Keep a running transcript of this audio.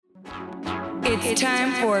It's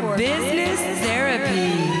time for business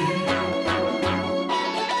therapy.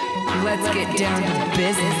 Let's get down to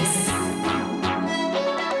business.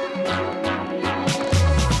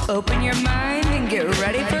 Open your mind and get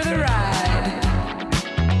ready for the ride.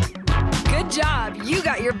 Good job. You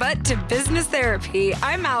got your butt to business therapy.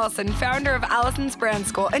 I'm Allison, founder of Allison's Brand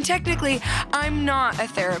School, and technically, I'm not a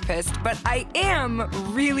therapist, but I am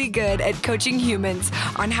really good at coaching humans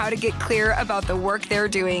on how to get clear about the work they're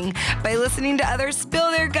doing. By listening to others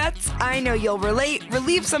spill their guts, I know you'll relate,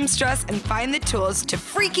 relieve some stress, and find the tools to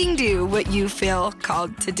freaking do what you feel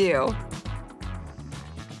called to do.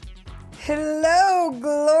 Hello,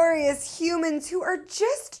 glorious humans who are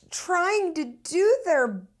just trying to do their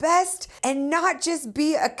best and not just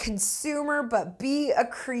be a consumer, but be a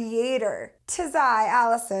creator. 'Tis I,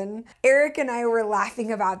 Allison. Eric and I were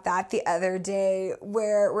laughing about that the other day,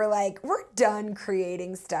 where we're like, we're done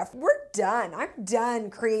creating stuff. We're done. I'm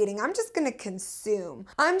done creating. I'm just gonna consume.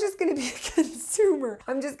 I'm just gonna be a consumer.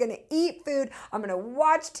 I'm just gonna eat food. I'm gonna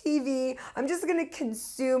watch TV. I'm just gonna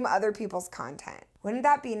consume other people's content. Wouldn't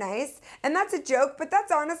that be nice? And that's a joke, but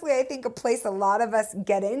that's honestly, I think, a place a lot of us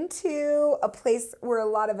get into, a place where a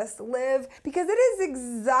lot of us live, because it is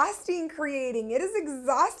exhausting creating. It is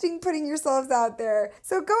exhausting putting yourselves out there.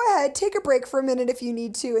 So go ahead, take a break for a minute if you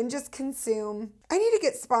need to, and just consume. I need to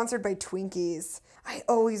get sponsored by Twinkies. I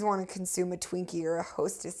always want to consume a Twinkie or a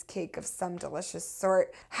Hostess cake of some delicious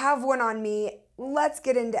sort. Have one on me. Let's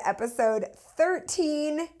get into episode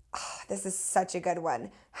 13. Oh, this is such a good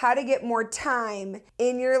one. How to get more time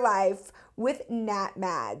in your life with Nat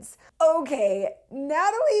Mads. Okay,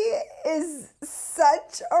 Natalie is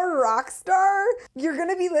such a rock star. You're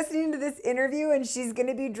gonna be listening to this interview and she's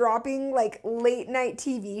gonna be dropping like late night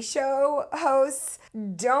TV show hosts.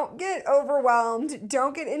 Don't get overwhelmed.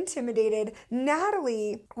 Don't get intimidated.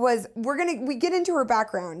 Natalie we get into her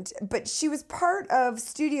background, but she was part of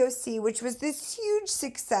Studio C, which was this huge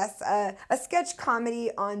success, a sketch comedy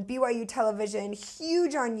on BYU television,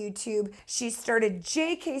 huge on YouTube. She started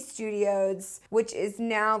JK Studios, which is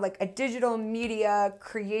now like a digital media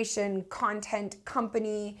creation content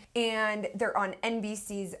company, and they're on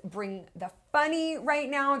NBC's Bring the Funny right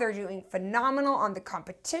now. They're doing phenomenal on The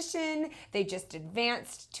Competition. They just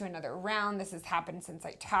advanced to another round. This has happened since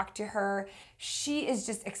I talked to her. She is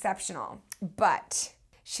just exceptional, but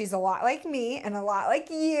she's a lot like me and a lot like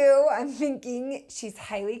you. I'm thinking she's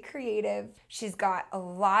highly creative. She's got a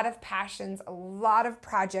lot of passions, a lot of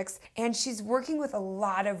projects, and she's working with a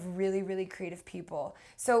lot of really, really creative people.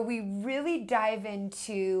 So we really dive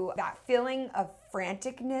into that feeling of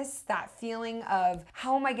franticness, that feeling of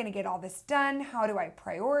how am I going to get all this done? How do I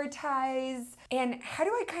prioritize? And how do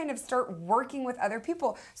I kind of start working with other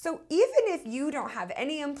people? So even if you don't have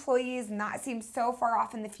any employees and that seems so far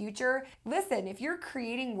off in the future, listen, if you're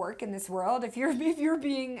creating work in this world, if you're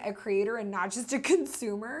being a creator and not just a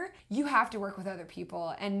consumer, you have to work with other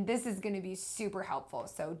people. And this is going to be super helpful.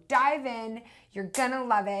 So dive in. You're going to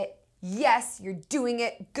love it. Yes, you're doing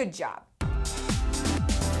it. Good job.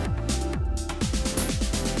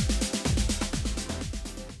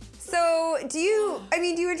 So do you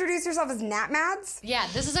introduce yourself as Nat Mads? Yeah,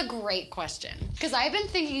 this is a great question. Because I've been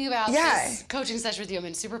thinking about this coaching session with you. I've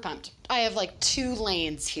been super pumped. I have like 2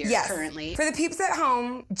 lanes here currently. For the peeps at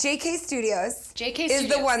home, JK Studios is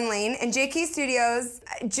the one lane. And JK Studios,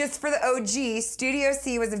 just for the OG, Studio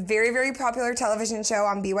C was a very, very popular television show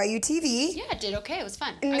on BYU TV. Yeah, it did okay. It was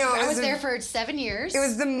fun. I was there for 7 years. It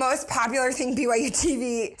was the most popular thing BYU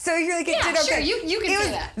TV. So you're like, it did okay. Sure, you can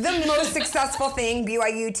say that. The most successful thing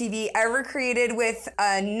BYU TV ever created with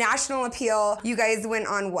a national appeal. You guys went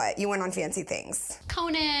on what? You went on Fancy Things.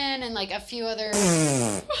 Conan and like a few other...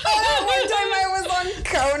 One time I was on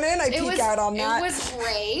Conan. I peek out on that.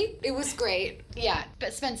 It was great. Yeah.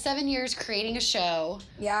 But spent 7 years creating a show.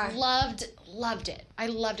 Yeah. Loved it. I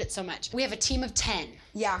loved it so much. We have a team of 10.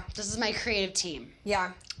 Yeah. This is my creative team.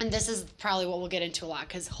 Yeah. And this is probably what we'll get into a lot,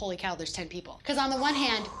 because holy cow, there's 10 people. Because on the one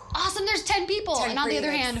hand, awesome, there's 10 people. 10 and on the other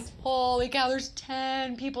creatives. hand, holy cow, there's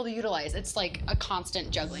 10 people to utilize. It's like a constant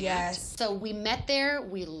juggling act. So we met there,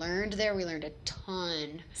 we learned a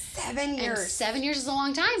ton. 7 years. And 7 years is a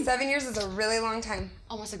long time. 7 years is a really long time.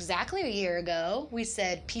 Almost exactly a year ago, we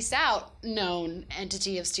said, peace out, known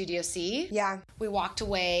entity of Studio C. Yeah. We walked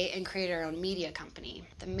away and created our own media company.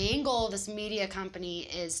 The main goal of this media company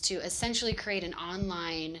is to essentially create an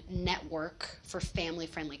online network for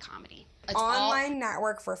family-friendly comedy. online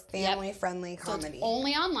network for family-friendly comedy. So it's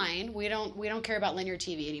only online. We don't care about linear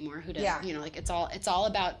TV anymore. Who does? Yeah. You know, like it's all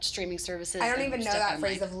about streaming services. I don't even know that online.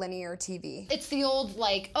 phrase of linear TV. It's the old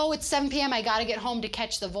like, oh, it's 7 p.m. I gotta get home to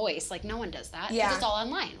catch The Voice. Like no one does that. Yeah. Because it's all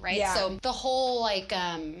online, right? Yeah. So the whole like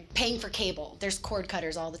paying for cable. There's cord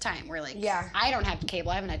cutters all the time. We're like, I don't have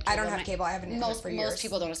cable. I haven't had cable. I don't have cable. I haven't had it for years. Most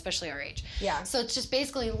people don't, especially our age. Yeah. So it's just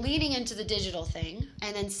basically leaning into the digital thing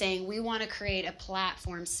and then saying we want to create a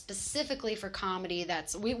platform specifically for comedy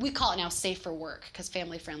that's we call it now safe for work because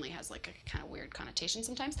family friendly has like a kind of weird connotation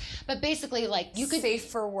sometimes. But basically like you could safe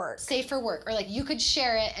for work. Safe for work. Or like you could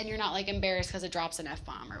share it and you're not like embarrassed because it drops an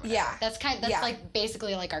F-bomb or whatever. Yeah. That's like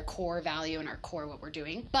basically like our core value and our core what we're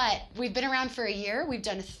doing. But we've been around for a year. We've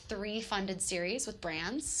done 3 funded series with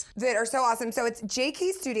brands that are so awesome. So it's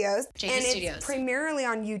JK Studios. It's primarily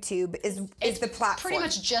on YouTube is the platform. Pretty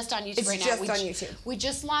much just on YouTube right now. It's just on YouTube. We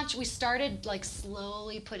just launched, we started like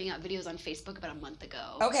slowly putting out videos on Facebook about a month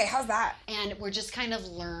ago. Okay, how's that? And we're just kind of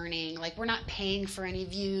learning. Like we're not paying for any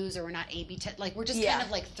views or we're not A/B like we're just kind of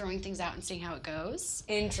like throwing things out and seeing how it goes.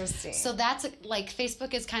 Interesting. So that's like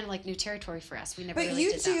Facebook is kind of like new territory for us. We never But really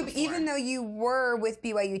YouTube, did that before. even though you were with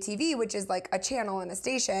BYU TV, which is like a channel and a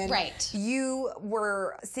station, right? You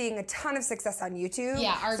were seeing a ton of success on YouTube.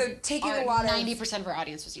 Yeah, so taking a lot 90% of our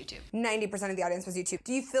audience was YouTube. 90% of the audience was YouTube.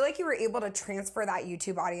 Do you feel like you were able to transfer that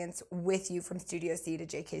YouTube audience with you from Studio C to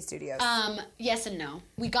JK Studios? Yes and no.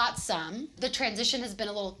 We got some. The transition has been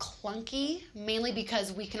a little clunky, mainly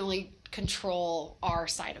because we can only control our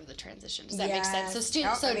side of the transition. Does that make sense?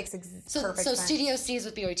 That makes perfect sense. Studio C is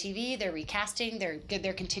with BYU TV. They're recasting.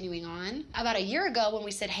 They're continuing on. About a year ago, when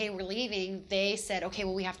we said, "Hey, we're leaving," they said, "Okay,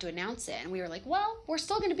 well, we have to announce it," and we were like, "Well, we're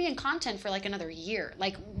still going to be in content for like another year."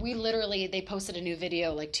 Like they posted a new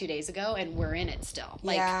video like 2 days ago, and we're in it still.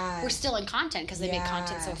 Like we're still in content because they make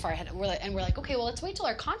content so far ahead. We're like, okay, well, let's wait till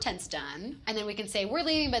our content's done, and then we can say we're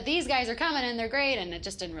leaving, but these guys are coming and they're great, and it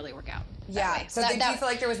just didn't really work out. Yeah. So did you feel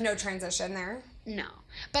like there was no transition there? No.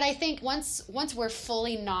 But I think once we're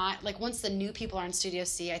fully not, like once the new people are in Studio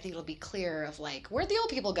C, I think it'll be clear of like, where'd the old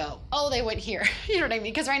people go? Oh, they went here. You know what I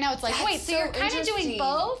mean? Because right now it's like, wait, so you're kind of doing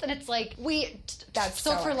both? And it's like,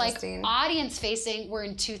 so for like audience facing, we're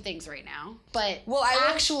in 2 things right now. But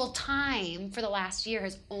actual time for the last year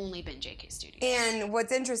has only been JK Studios. And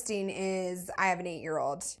what's interesting is I have an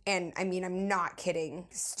 8-year-old. And I mean, I'm not kidding.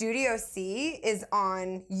 Studio C is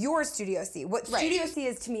on your Studio C. What Studio C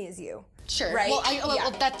is to me is you. Sure. Right?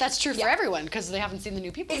 Well, that's true for everyone because they haven't seen the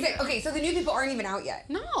new people. Okay, so the new people aren't even out yet.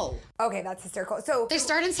 No. Okay, that's hysterical. So they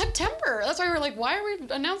start in September. That's why we're like, why are we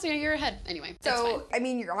announcing a year ahead? Anyway, so I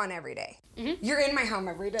mean, you're on every day. Mm-hmm. You're in my home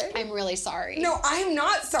every day. I'm really sorry. No, I'm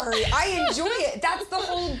not sorry. I enjoy it. That's the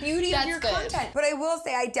whole beauty of your content. But I will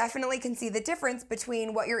say I definitely can see the difference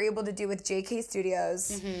between what you're able to do with JK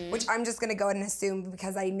Studios, which I'm just going to go ahead and assume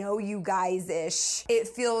because I know you guys-ish. It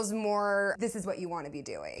feels more, this is what you want to be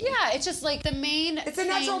doing. Yeah, it's just like the main It's a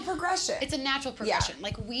natural progression. It's a natural progression. Yeah.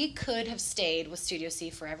 Like we could have stayed with Studio C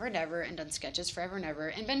forever and ever and done sketches forever and ever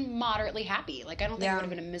and been moderately happy. Like I don't think it would have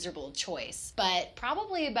been a miserable choice. But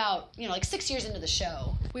probably about, like 6 years into the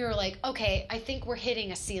show, we were like, okay, I think we're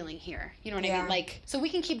hitting a ceiling here. You know what I mean? Like, so we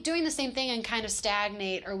can keep doing the same thing and kind of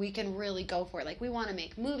stagnate, or we can really go for it. Like, we want to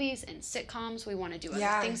make movies and sitcoms. We want to do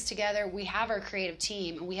other things together. We have our creative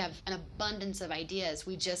team, and we have an abundance of ideas.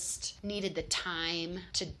 We just needed the time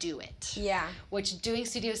to do it. Yeah. Which, doing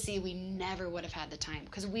Studio C, we never would have had the time.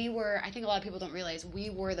 Because I think a lot of people don't realize,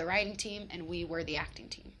 we were the writing team, and we were the acting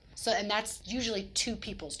team. So, and that's usually 2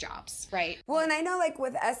 people's jobs, right? Well, and I know like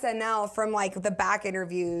with SNL from like the back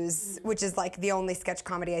interviews, which is like the only sketch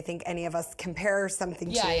comedy I think any of us compare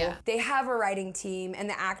something to. They have a writing team and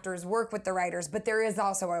the actors work with the writers, but there is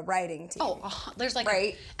also a writing team. Oh, there's like,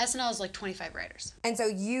 SNL is like 25 writers. And so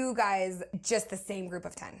you guys, just the same group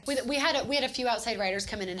of 10. We had a few outside writers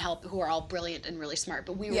come in and help who are all brilliant and really smart,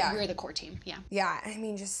 but we were the core team, Yeah, I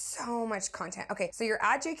mean, just so much content. Okay, so you're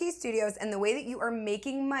at JK Studios, and the way that you are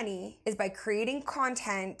making money is by creating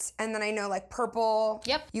content. And then I know like Purple,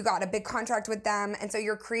 you got a big contract with them. And so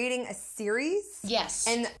you're creating a series. Yes.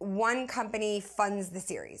 And one company funds the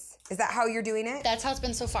series. Is that how you're doing it? That's how it's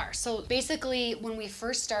been so far. So basically, when we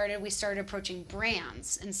first started, we started approaching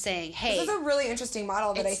brands and saying, hey. This is a really interesting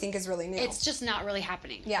model that I think is really new. It's just not really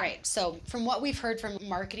happening. Yeah. Right. So from what we've heard from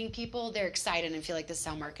marketing people, they're excited and feel like this is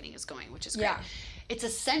how marketing is going, which is great. Yeah. It's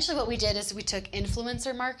essentially what we did is we took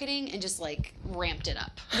influencer marketing and just like ramped it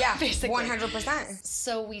up. Yeah, basically. 100%.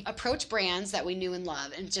 So we approached brands that we knew and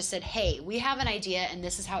loved and just said, hey, we have an idea and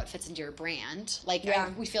this is how it fits into your brand. Like,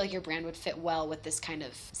 we feel like your brand would fit well with this kind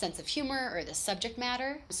of sense of humor or this subject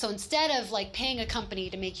matter. So instead of like paying a company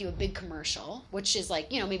to make you a big commercial, which is like,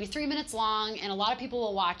 maybe 3 minutes long and a lot of people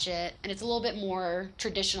will watch it and it's a little bit more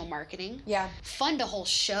traditional marketing. Yeah. Fund a whole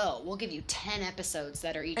show. We'll give you 10 episodes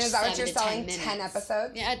that are each 7 is that what you're to 10 selling? minutes. 10 episodes?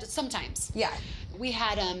 Yeah, sometimes. Yeah. We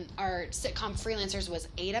had our sitcom Freelancers was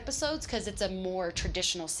 8 episodes because it's a more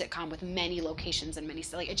traditional sitcom with many locations and many,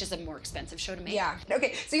 like, it's just a more expensive show to make. Yeah.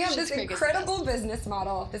 Okay. So you have this incredible business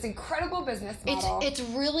model. It's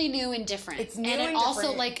really new and different. It's new and different.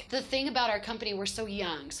 Also, like, the thing about our company, we're so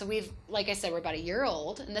young. So we've, like I said, we're about a year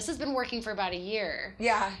old, and this has been working for about a year.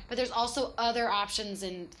 Yeah. But there's also other options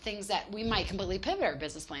and things that we might completely pivot our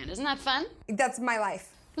business plan. Isn't that fun? That's my life.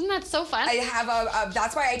 Isn't that so fun? I have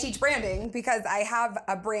that's why I teach branding, because I have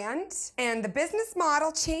a brand and the business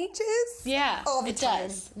model changes. Yeah, all the time. It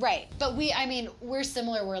does. Right. But we're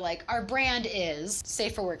similar. We're like, our brand is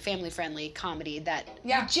safe for work, family friendly comedy that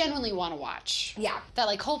you genuinely want to watch. Yeah. That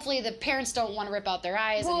like hopefully the parents don't want to rip out their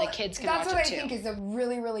eyes and the kids can watch it too. That's what I think is a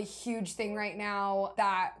really, really huge thing right now,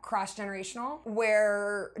 that cross-generational,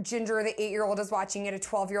 where Ginger, the 8-year-old, is watching it, a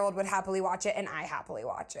 12-year-old would happily watch it, and I happily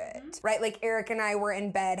watch it. Mm-hmm. Right? Like Eric and I were in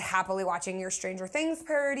bed happily watching your Stranger Things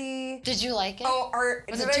parody. Did you like it? Oh,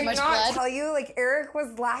 was it too much blood? Tell you, like, Eric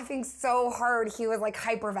was laughing so hard, he was like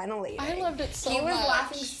hyperventilating. I loved it so much. He was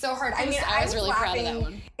laughing so hard. I was really laughing. proud of that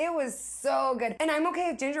one. It was so good. And I'm okay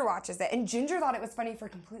if Ginger watches it. And Ginger thought it was funny for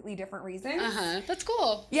completely different reasons. That's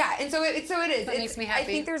cool. Yeah, and so it is. That makes me happy. I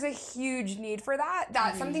think there's a huge need for that.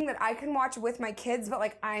 That's something that I can watch with my kids, but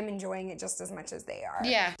like I'm enjoying it just as much as they are.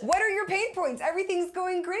 Yeah. What are your pain points? Everything's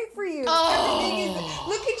going great for you. Oh,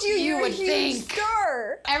 look at you. You're a huge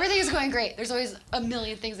star. Everything is going great. There's always a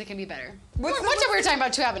million things that can be better. What's we were talking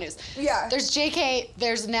about 2 avenues. Yeah. There's JK,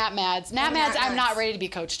 there's Nat Mads. Nat Mads, I'm not ready to be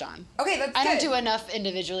coached on. Okay, that's good. I don't do enough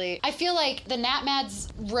individually. I feel like the Nat Mads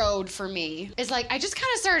road for me is like, I just kind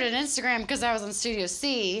of started Instagram because I was on Studio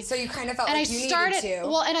C. So you kind of felt and like you needed to.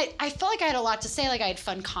 Well, and I felt like I had a lot to say, like I had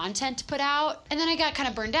fun content to put out. And then I got kind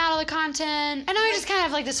of burned out of the content. And now I just kind of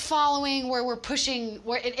have like this following where we're pushing,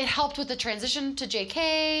 where it helped with the transition to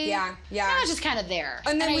JK. Yeah. Now it's just kind of there.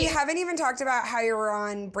 And then we haven't even talked about how you were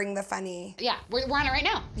on Bring the Funny. Yeah, we're on it right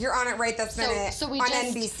now. You're on it right this minute. So we on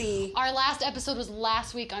just, NBC. Our last episode was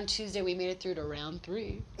last week on Tuesday. We made it through to round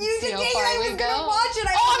 3. You did. I was gonna watch it.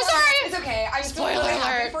 I'm sorry. It's okay. I'm still Spoiler really alert.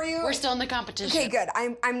 happy for you. We're still in the competition. Okay, good.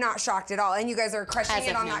 I'm not shocked at all. And you guys are crushing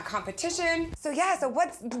it on that competition. So yeah. So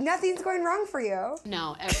nothing's going wrong for you.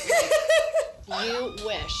 No. You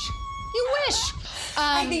wish. You wish.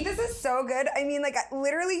 I think this is so good. I mean, like,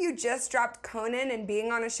 literally you just dropped Conan and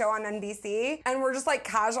being on a show on NBC, and we're just, like,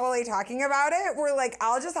 casually talking about it. We're, like,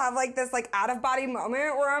 I'll just have, like, this, like, out-of-body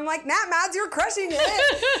moment where I'm like, Nat Mads, you're crushing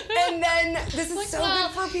it. And then this is so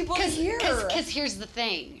good for people to hear. Because here's the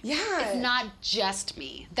thing. Yeah. It's not just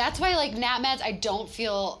me. That's why, like, Nat Mads, I don't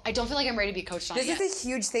feel like I'm ready to be coached on it yet. This is a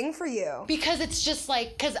huge thing for you. Because it's just,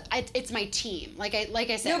 like, because it's my team. Like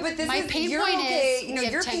I said, no, but this my is, pain you're point okay. is, you know,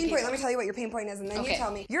 your pain point, let me tell you what your pain point is, and then you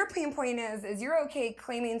tell me. Your pain point is you're okay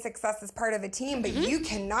claiming success as part of a team, but you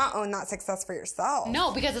cannot own that success for yourself.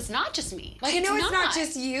 No, because it's not just me. Like, I know it's not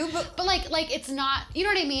just you, but like it's not. You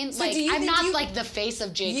know what I mean? So like I'm not like the face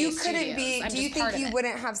of JK You Studios. couldn't be. I'm do you just part think of you it.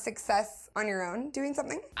 wouldn't have success on your own doing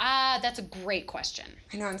something? That's a great question.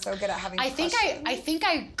 I know I'm so good at having. I think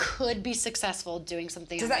I could be successful doing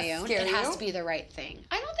something on my own. It has to be the right thing.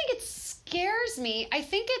 I don't think it scares me. I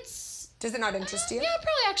think it's. Does it not interest you? Yeah, it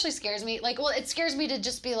probably actually scares me. Like, well, it scares me to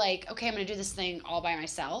just be like, okay, I'm going to do this thing all by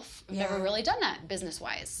myself. I've never really done that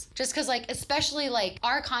business-wise. Just because, like, especially, like,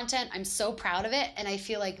 our content, I'm so proud of it. And I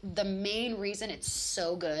feel like the main reason it's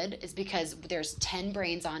so good is because there's 10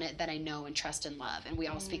 brains on it that I know and trust and love. And we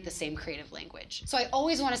all speak the same creative language. So I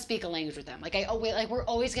always want to speak a language with them. Like, we're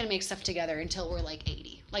always going to make stuff together until we're, like,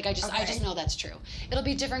 80. Like, I just know that's true. It'll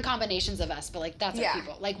be different combinations of us, but, like, that's our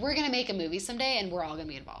people. Like, we're going to make a movie someday and we're all going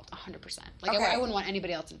to be involved, 100%. Like, I wouldn't want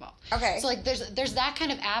anybody else involved. Okay. So, like, there's that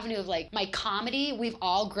kind of avenue of, like, my comedy, we've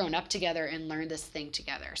all grown up together and learned this thing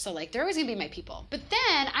together. So, like, they're always going to be my people. But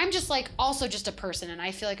then, I'm just, like, also just a person, and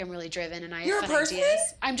I feel like I'm really driven, and I have fun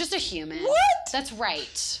ideas. I'm just a human. What? That's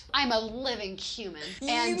right. I'm a living human.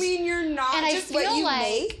 You mean you're not just what you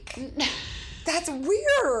make? That's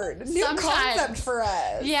weird. New concept for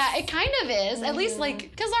us. Yeah, it kind of is. At least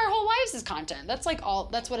like, because our whole lives is content. That's like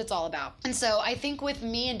that's what it's all about. And so I think with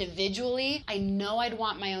me individually, I know I'd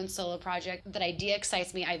want my own solo project. That idea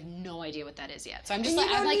excites me. I have no idea what that is yet. So I'm just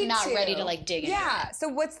I'm like not ready to like dig into it. Yeah. So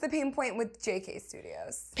what's the pain point with JK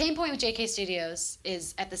Studios? Pain point with JK Studios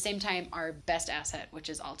is at the same time our best asset, which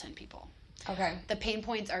is all 10 people. Okay. The pain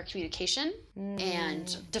points are communication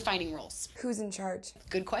and defining roles. Who's in charge?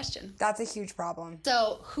 Good question. That's a huge problem.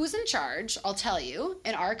 So who's in charge? I'll tell you.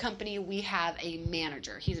 In our company, we have a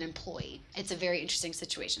manager. He's an employee. It's a very interesting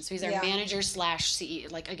situation. So he's our manager /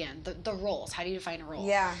 CEO. Like, again, the roles. How do you define a role?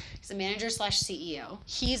 Yeah. He's a manager / CEO.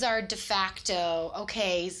 He's our de facto,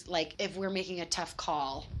 okay, like if we're making a tough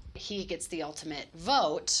call, he gets the ultimate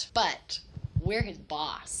vote, but we're his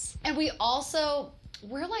boss. And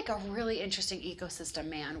we're like a really interesting ecosystem,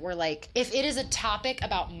 man. We're like, if it is a topic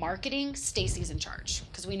about marketing, Stacy's in charge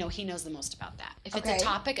because we know he knows the most about that. If it's a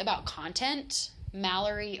topic about content,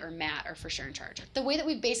 Mallory or Matt are for sure in charge. The way that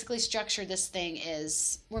we've basically structured this thing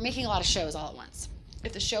is we're making a lot of shows all at once.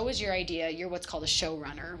 If the show is your idea, you're what's called a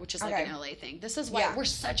showrunner, which is like an LA thing. This is why we're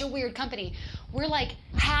such a weird company. We're like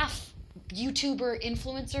half YouTuber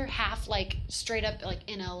influencer, half like straight up like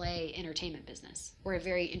in LA entertainment business. We're a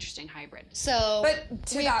very interesting hybrid. So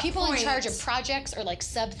we have people in charge of projects or like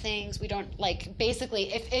sub things. We don't like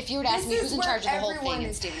basically if you were to ask me who's in charge of the whole thing,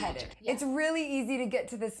 it's Steven Walter. Yeah. It's really easy to get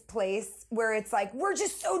to this place where it's like we're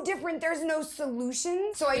just so different. There's no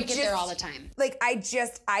solution. So I get there all the time. Like I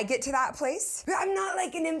get to that place. I'm not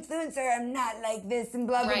like an influencer. I'm not like this and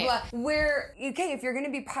blah blah blah. Where if you're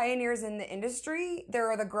gonna be pioneers in the industry, there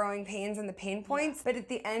are the growing pains and the pain points. But at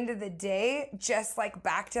the end of the day, just like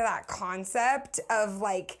back to that concept of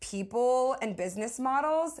like people and business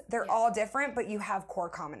models, they're all different, but you have core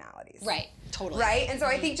commonalities. Right. Totally. Right? And so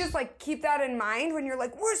I think just like keep that in mind when you're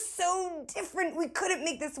like, we're so different, we couldn't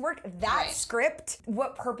make this work. That script,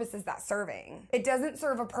 what purpose is that serving? It doesn't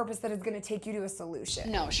serve a purpose that is going to take you to a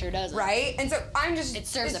solution. No, sure doesn't. Right? And so it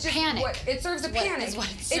serves a panic. It serves a panic. Is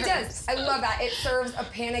what it serves. It does. I love that. It serves a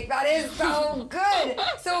panic. That is so good.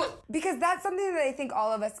 So, because that's something that I think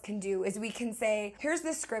all of us can do is we can say, here's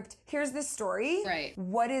the script, here's the story. Right.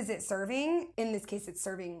 What is it serving? In this case, it's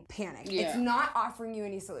serving panic. Yeah. It's not offering you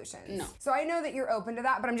any solutions. No. So I know that you're open to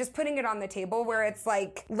that, but I'm just putting it on the table where it's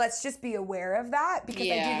like, let's just be aware of that because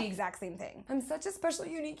I do the exact same thing. I'm such a special,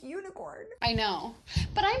 unique unicorn. I know.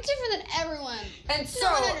 But I'm different than everyone. And so,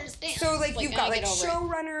 no one understands. So like you've got like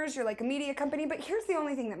showrunners, you're like a media company, but here's the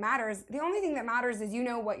only thing that matters. The only thing that matters is you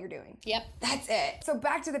know what you're doing. Yep. That's it. So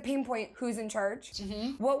back to the pain point, who's in charge?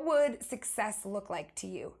 Mm-hmm. What would success look like to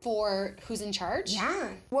you? For who's in charge? Yeah.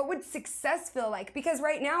 What would success feel like? Because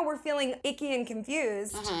right now we're feeling icky and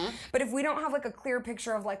confused. But if we don't have like a clear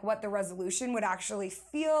picture of like what the resolution would actually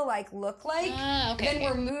feel like, look like, then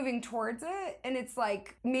we're moving towards it and it's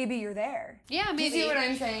like maybe you're there. Yeah, maybe. Do you see what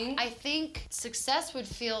I'm saying? I think success would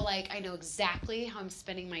feel like I know exactly how I'm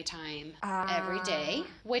spending my time every day,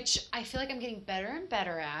 which I feel like I'm getting better and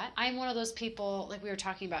better at. I'm one of those people, like we were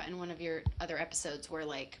talking about in one of your other episodes, where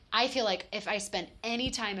like I feel like if I spend any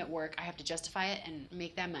time at work, I have to justify it and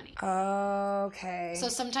make that money. Okay. So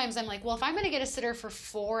sometimes I'm like, well, if I'm going to get a sitter for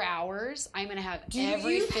 4 hours, I'm going to have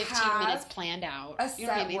every 15 minutes planned out. A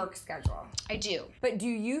set work schedule. I do. But do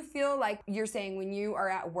you feel like you're saying when you are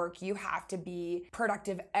at work, you have to be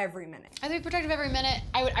productive every minute? I have to be productive every minute.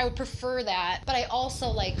 I would prefer that. But I also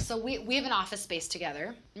like, so we have an office space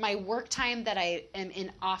together. My work time that I am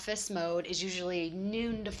in office mode is usually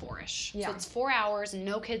noon to 4-ish. Yeah. So it's 4 hours,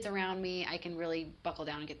 no kids around me. I can really buckle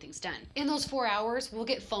down and get things done. In those 4 hours, we'll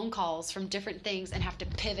get phone calls from different things and have to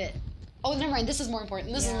pivot. Oh, never mind. This is more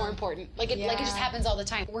important. This is more important. Like it just happens all the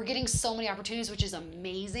time. We're getting so many opportunities, which is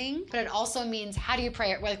amazing. But it also means, how do you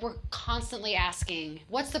prioritize? Like we're constantly asking,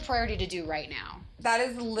 what's the priority to do right now? That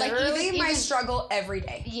is literally my struggle every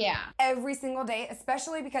day. Yeah. Every single day,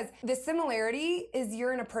 especially because the similarity is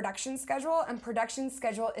you're in a production schedule, and production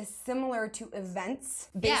schedule is similar to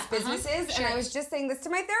events-based businesses. Sure. And I was just saying this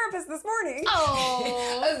to my therapist this morning.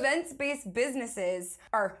 Oh. Events-based businesses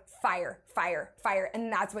are fire, fire, fire,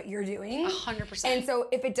 and that's what you're doing. 100%. And so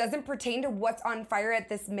if it doesn't pertain to what's on fire at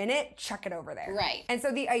this minute, chuck it over there. Right. And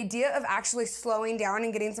so the idea of actually slowing down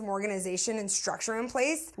and getting some organization and structure in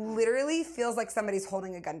place literally feels like somebody's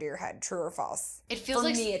holding a gun to your head. True or false? It feels For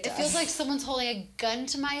like me, it feels like someone's holding a gun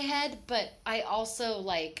to my head, but I also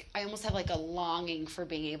like I almost have like a longing for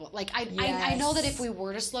being able I know that if we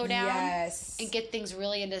were to slow down and get things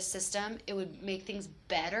really into the system, it would make things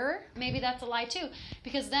better. Maybe that's a lie too,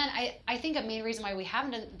 because then I think a main reason why we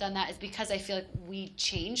haven't done that is because I feel like we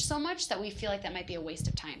change so much that we feel like that might be a waste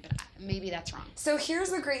of time, but maybe that's wrong. So here's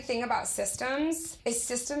the great thing about systems is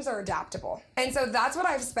systems are adaptable. And so that's what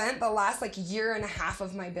I've spent the last like year and a half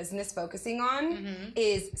of my business focusing on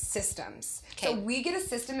is systems. Okay. So we get a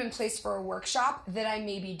system in place for a workshop that I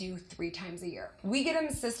maybe do 3 times a year. We get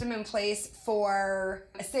a system in place for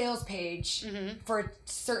a sales page for a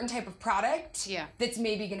certain type of product that's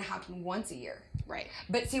maybe going to happen once a year. Right.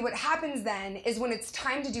 But see, what happens then is when it's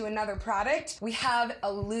time to do another product, we have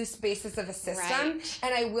a loose basis of a system. Right.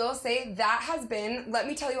 And I will say that has been, let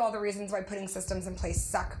me tell you all the reasons why putting systems in place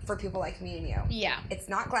suck for people like me and you. Yeah. It's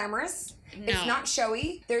not glamorous. No. It's not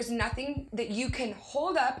showy. There's nothing that you can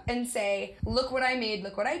hold up and say, look what I made,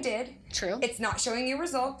 look what I did. True. It's not showing you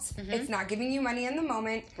results. It's not giving you money in the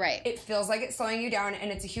moment. Right. It feels like it's slowing you down,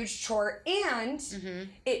 and it's a huge chore. And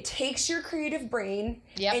it takes your creative brain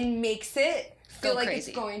and makes it feel like crazy.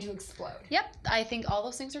 it's going to explode. Yep, I think all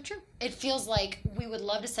those things are true. It feels like we would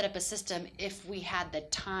love to set up a system if we had the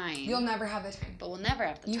time. You'll never have the time. But we'll never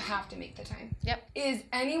have the time. You have to make the time. Yep. Is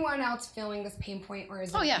anyone else feeling this pain point, or is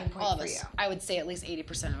it a pain point all of for us. you? I would say at least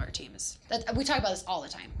 80% of our team is. We talk about this all the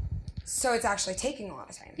time. So it's actually taking a lot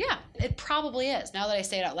of time. Yeah, it probably is. Now that I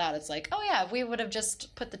say it out loud, it's like, oh yeah, if we would have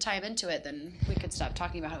just put the time into it, then we could stop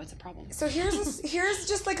talking about how it's a problem. So here's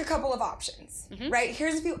just like a couple of options, right?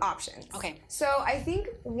 Here's a few options. Okay. So I think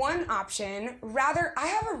one option, I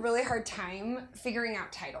have a really hard time figuring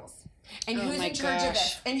out titles. And who's in charge of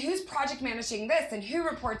this, and who's project managing this, and who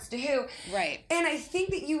reports to who. Right. And I think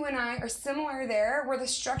that you and I are similar there, where the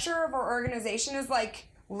structure of our organization is like,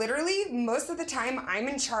 literally, most of the time I'm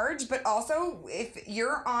in charge, but also if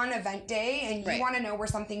you're on event day and you want to know where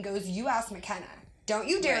something goes, you ask McKenna. Don't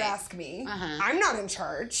you dare ask me. I'm not in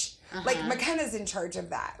charge. Like, McKenna's in charge of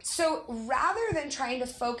that. So rather than trying to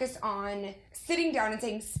focus on sitting down and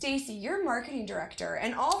saying, Stacy, you're marketing director,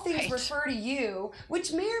 and all things refer to you,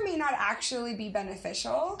 which may or may not actually be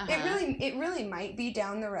beneficial. It really might be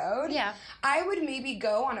down the road. Yeah. I would maybe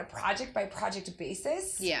go on a project by project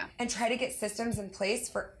basis. Yeah. And try to get systems in place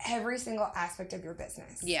for every single aspect of your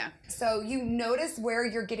business. Yeah. So you notice where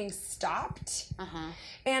you're getting stopped.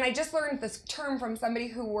 And I just learned this term from somebody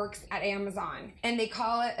who works at Amazon, and they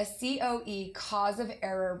call it a COE, cause of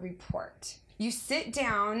error report. You sit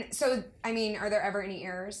down. So, I mean, are there ever any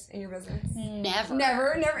errors in your business? Never.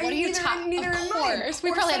 Never. What are you talking about? Of course.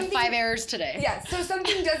 We probably had 5 errors today. Yeah. So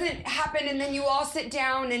something doesn't happen, and then you all sit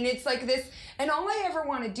down, and it's like this. And all I ever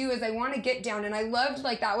want to do is I want to get down, and I loved,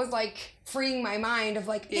 like, that was like freeing my mind of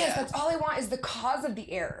like, yes, that's all I want is the cause of the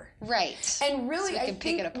error. Right. And really, I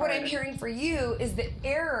think what I'm hearing for you is the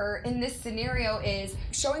error in this scenario is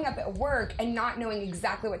showing up at work and not knowing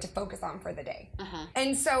exactly what to focus on for the day.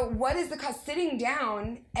 And so what is the cause? Sitting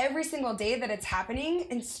down every single day that it's happening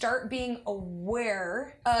and start being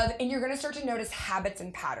aware of, and you're going to start to notice habits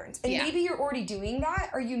and patterns. And maybe you're already doing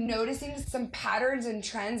that. Are you noticing some patterns and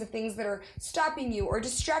trends of things that are stopping you or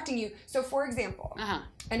distracting you? So for example,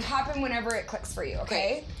 and hop in whenever it clicks for you,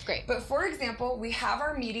 okay? Great. But for example, we have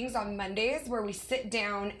our meetings on Mondays where we sit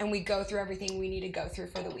down and we go through everything we need to go through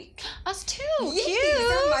for the week. Us too. Yay! Cute.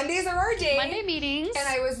 So Mondays are our day. Monday meetings. And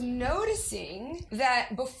I was noticing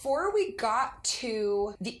that before we got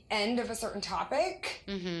to the end of a certain topic,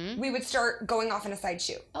 we would start going off in a side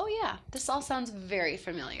shoot. Oh yeah, this all sounds very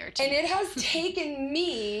familiar to And me. it has taken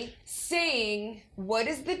me saying, what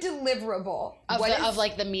is the deliverable? Of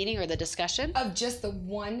like the meeting or the discussion? Of just the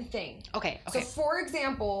one thing. Okay. So for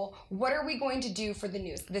example, what are we going to do for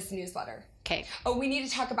this newsletter? Okay. Oh, we need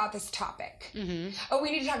to talk about this topic. Oh,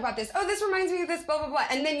 we need to talk about this. Oh, this reminds me of this, blah, blah, blah.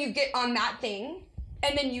 And then you get on that thing,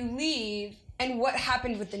 and then you leave, and what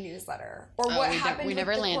happened with the newsletter? Or what happened with the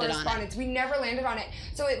correspondence? We never landed on it.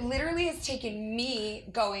 So it literally has taken me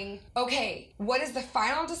going, okay, what is the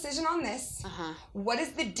final decision on this? What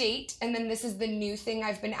is the date? And then this is the new thing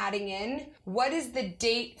I've been adding in. What is the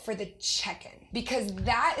date for the check-in? Because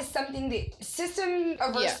that is something that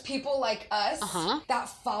system-averse people like us, that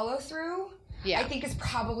follow through, I think is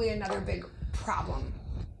probably another big problem.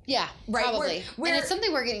 Yeah, right, probably. And it's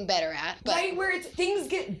something we're getting better at. But. Right, where things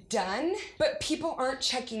get done, but people aren't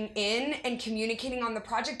checking in and communicating on the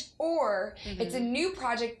project, or it's a new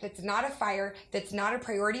project that's not a fire, that's not a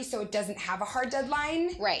priority, so it doesn't have a hard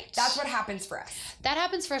deadline. Right. That's what happens for us. That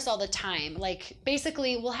happens for us all the time. Like,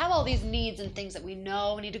 basically, we'll have all these needs and things that we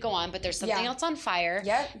know need to go on, but there's something else on fire.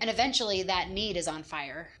 And eventually, that need is on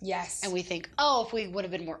fire. Yes. And we think, oh, if we would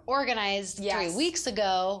have been more organized 3 weeks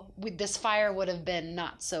ago, this fire would have been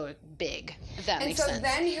not so big, if that And makes so sense.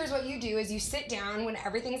 then here's what you do is you sit down when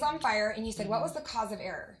everything's on fire and you said, what was the cause of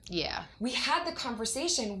error? Yeah. We had the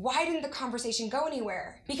conversation. Why didn't the conversation go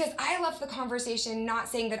anywhere? Because I left the conversation not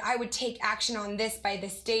saying that I would take action on this by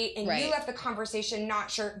this date, and Right. you left the conversation not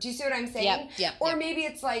sure. Do you see what I'm saying? Yep, Or yep. maybe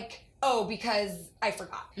it's like, oh, because I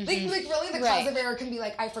forgot. Like really the cause Right. of error can be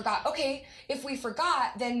like, I forgot. Okay, if we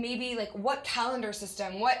forgot, then maybe like what calendar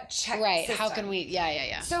system, what check Right. system? How can we?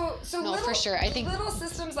 Yeah. So No, little, for sure. I think little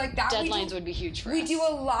systems like that. Deadlines would be huge for We us. do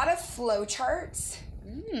a lot of flow charts.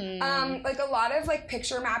 Like a lot of like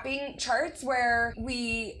picture mapping charts where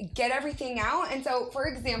we get everything out. And so, for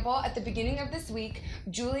example, at the beginning of this week,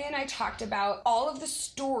 Julie and I talked about all of the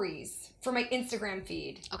stories for my Instagram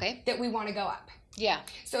feed Okay. that we want to go up. Yeah.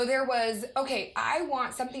 So there was, okay, I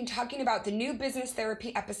want something talking about the new business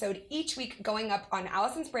therapy episode each week going up on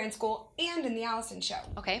Allison's Brand School and in the Allison Show.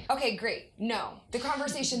 Okay. Okay, great. No. The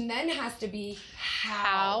conversation then has to be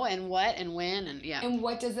How and what and when and yeah. and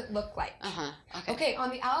what does it look like? Okay. Okay, on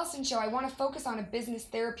the Allison Show, I want to focus on a business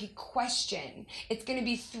therapy question. It's going to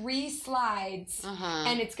be 3 slides,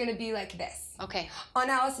 and it's going to be like this. Okay. On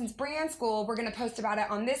Allison's Brand School, we're going to post about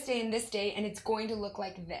it on this day and this day, and it's going to look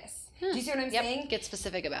like this. Do you see what I'm saying? Get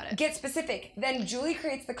specific about it. Get specific. Then Julie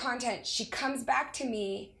creates the content. She comes back to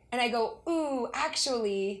me, and I go, ooh,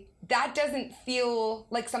 actually, that doesn't feel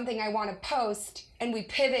like something I want to post. And we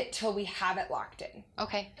pivot till we have it locked in.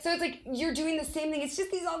 Okay. So it's like you're doing the same thing. It's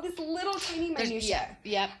just all this little tiny minutia.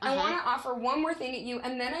 Yep. I want to offer one more thing at you,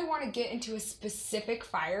 and then I want to get into a specific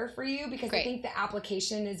fire for you because I think the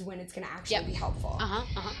application is when it's going to actually be helpful.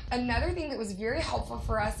 Another thing that was very helpful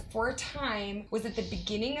for us for a time was at the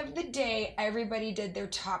beginning of the day, everybody did their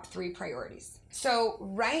top 3 priorities. So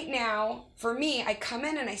right now, for me, I come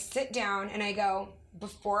in and I sit down and I go,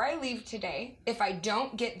 before I leave today, if I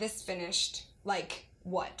don't get this finished, like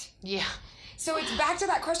what? Yeah. So it's back to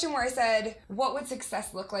that question where I said, what would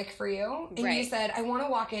success look like for you? And you said, I want to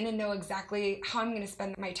walk in and know exactly how I'm going to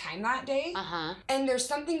spend my time that day. And there's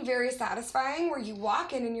something very satisfying where you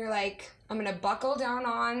walk in and you're like, I'm going to buckle down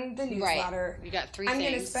on the newsletter. You got 3 I'm things.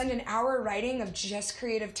 going to spend an hour writing of just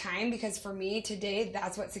creative time because for me today,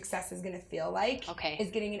 that's what success is going to feel like. Okay.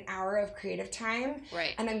 Is getting an hour of creative time.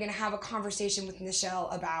 Right. And I'm going to have a conversation with Michelle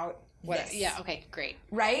about this. Yeah, okay, great.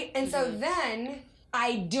 Right? And so then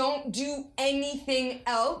I don't do anything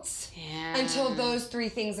else until those 3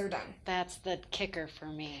 things are done. That's the kicker for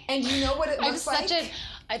me. And you know what it looks like?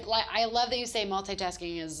 I love that you say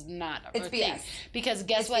multitasking is not a thing. BS. Because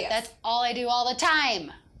guess what? BS. That's all I do all the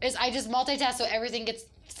time. Is I just multitask so everything gets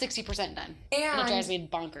 60% done. And it drives me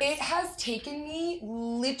bonkers. It has taken me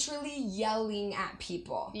literally yelling at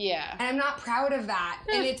people. Yeah. And I'm not proud of that.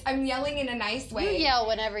 And I'm yelling in a nice way. You yell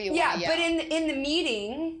whenever you want to yell. But in the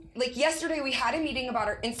meeting, like yesterday we had a meeting about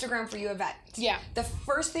our Instagram For You event. Yeah. The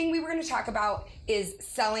first thing we were going to talk about is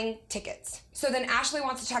selling tickets. So then Ashley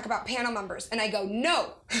wants to talk about panel numbers. And I go,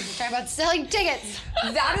 no. We're talking about selling tickets.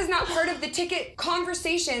 That is not part of the ticket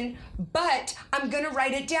conversation, but I'm going to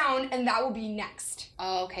write it down and that will be next.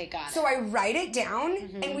 Oh, okay, got it. So I write it down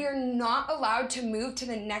and we are not allowed to move to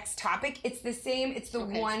the next topic. It's the same. It's the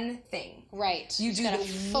one thing. Right. You do gotta the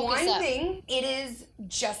focus one up. thing. It is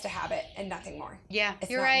just a habit and nothing more. Yeah,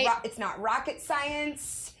 It's you're not right. It's not rocket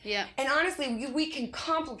science. Yeah. And honestly, we can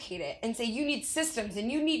complicate it and say you need systems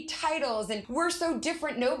and you need titles and we're so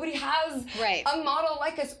different. Nobody has a model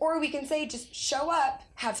like us. Or we can say just show up,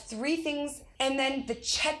 have 3 things, and then the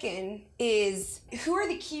check-in is who are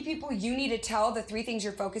the key people you need to tell the 3 things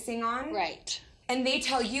you're focusing on. Right. And they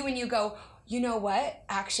tell you and you go, you know what?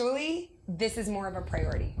 Actually, this is more of a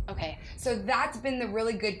priority. Okay. So that's been the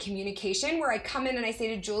really good communication where I come in and I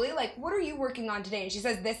say to Julie, like, what are you working on today? And she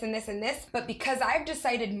says this and this and this. But because I've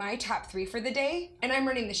decided my top 3 for the day, and I'm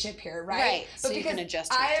running the ship here, right? Right. But So you because can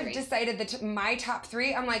adjust your I have 3. decided my top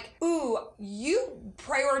 3, I'm like, ooh, you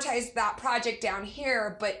prioritized that project down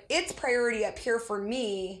here, but it's priority up here for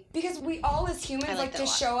me. Because we all as humans like to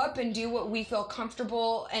show up and do what we feel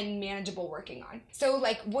comfortable and manageable working on. So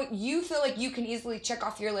like what you feel like you can easily check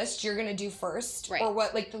off your list, you're going to do first. Right. Or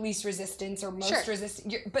what like the least resistance or most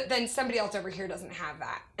resistance. But then somebody else over here doesn't have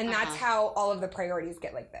that. And that's how all of the priorities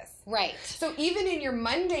get like this. Right. So even in your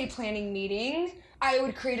Monday planning meeting, I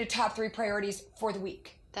would create a top 3 priorities for the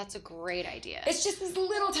week. That's a great idea. It's just these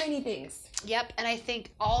little tiny things. Yep, and I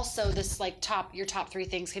think also this like your top 3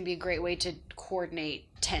 things can be a great way to coordinate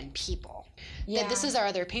 10 people. Yeah. That this is our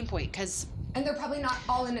other pain point, because and they're probably not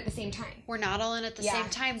all in at the same time. we're not all in at the same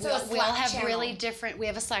time. So We all have channel. really different, we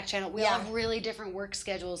have a Slack channel. We all have really different work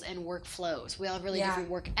schedules and workflows. We all have really different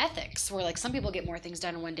work ethics, where like some people get more things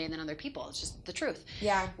done in one day than other people. It's just the truth.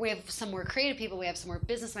 Yeah. We have some more creative people. We have some more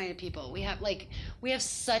business-minded people. We have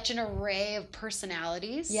such an array of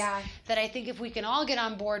personalities. Yeah. That I think if we can all get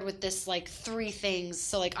on board with this, like 3 things.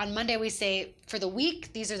 So like on Monday we say, for the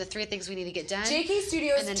week, these are the 3 things we need to get done. JK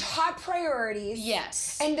Studios top priorities.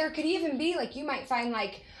 Yes. And there could even be like, you might find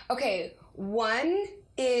like, okay, 1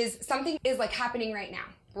 is something is like happening right now.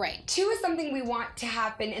 Right. 2 is something we want to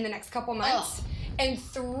happen in the next couple months. And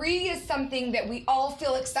 3 is something that we all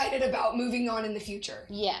feel excited about moving on in the future.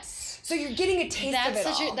 Yes. So you're getting a taste of it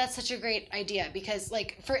all. That's such a great idea, because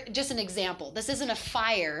like, for just an example, this isn't a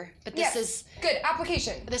fire, but this is good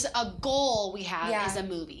application. a goal we have is a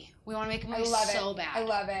movie. We want to make a movie so bad. I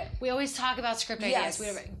love it. We always talk about script ideas.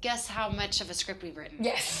 Yes. Guess how much of a script we've written?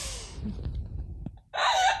 Yes.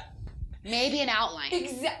 Maybe an outline.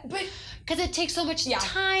 Exactly. But because it takes so much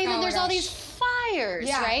time, and there's all these fires,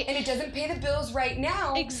 right? And it doesn't pay the bills right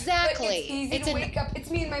now. Exactly. But it's easy to wake up.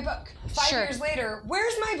 It's me and my book. 5 years later,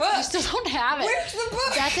 where's my book? You still don't have it. Where's the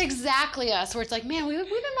book? That's exactly us, where it's like, man, we've been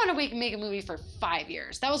wanting to make a movie for 5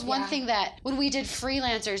 years. That was one thing that when we did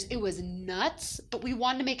Freelancers, it was nuts, but we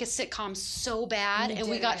wanted to make a sitcom so bad, and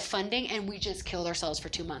we got funding, and we just killed ourselves for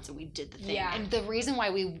 2 months, and we did the thing. Yeah. And the reason why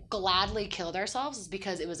we gladly killed ourselves is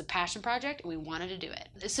because it was a passion project, and we wanted to do it.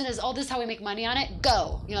 As soon as, this is how we make money on it,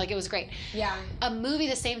 go. Like, it was great. Yeah. A movie,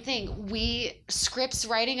 the same thing.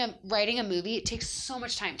 Writing a movie, it takes so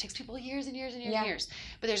much time. It takes people years and years and years and years.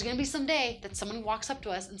 But there's going to be some day that someone walks up to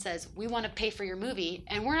us and says, we want to pay for your movie,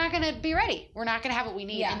 and we're not going to be ready. We're not going to have what we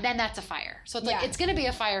need. And then that's a fire. So it's like, it's going to be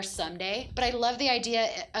a fire someday. But I love the idea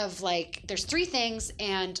of like, there's 3 things,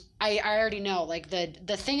 and I already know like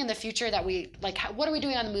the thing in the future that we like, what are we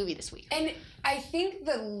doing on the movie this week? And I think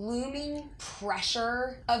the looming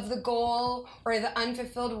pressure of the goal or the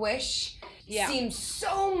unfulfilled wish seems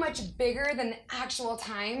so much bigger than the actual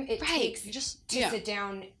time it takes to sit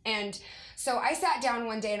down. And so I sat down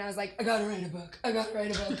one day and I was like, I gotta write a book.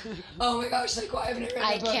 Oh my gosh, like, why haven't I read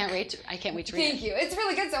a book? I can't wait to read it. Thank you. It's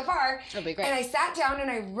really good so far. It'll be great. And I sat down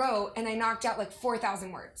and I wrote, and I knocked out like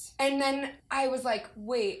 4,000 words. And then I was like,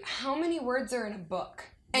 wait, how many words are in a book?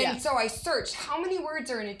 And so I searched, how many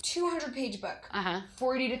words are in a 200-page book?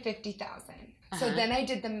 40 to 50,000. So then I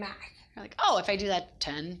did the math. You're like, if I do that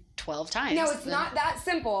 10, 12 times. No, it's not that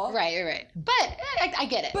simple. Right. But I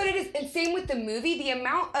get it. But it is, and same with the movie, the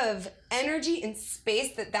amount of energy and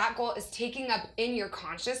space that goal is taking up in your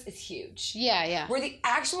conscious is huge. Yeah. Where the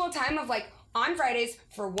actual time of like, on Fridays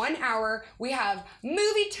for 1 hour, we have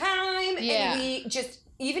movie time, and we just,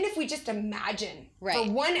 even if we just imagine for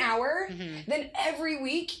 1 hour, then every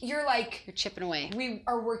week you're chipping away. We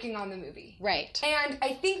are working on the movie. Right. And I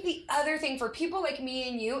think the other thing for people like me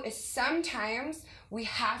and you is sometimes we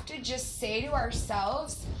have to just say to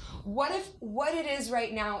ourselves, what if what it is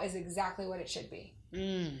right now is exactly what it should be?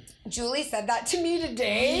 Julie said that to me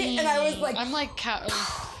today, and I was like, I'm like,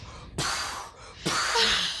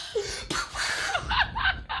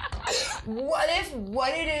 what if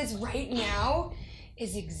what it is right now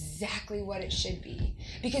is exactly what it should be?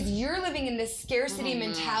 Because you're living in this scarcity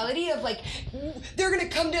mentality of like, they're gonna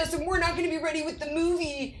come to us and we're not gonna be ready with the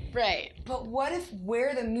movie. Right. But what if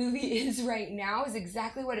where the movie is right now is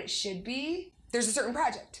exactly what it should be? There's a certain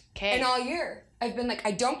project. Okay. And all year, I've been like,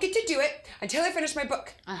 I don't get to do it until I finish my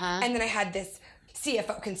book. And then I had this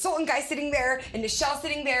CFO consultant guy sitting there and Nichelle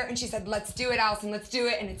sitting there, and she said, let's do it, Allison, let's do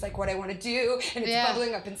it. And it's like what I want to do, and it's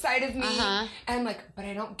bubbling up inside of me. And I'm like, but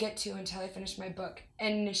I don't get to until I finish my book.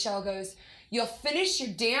 And Nichelle goes, you'll finish your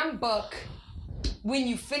damn book when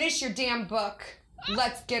you finish your damn book.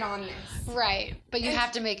 Let's get on this. Right. But you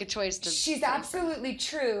have to make a choice to... She's absolutely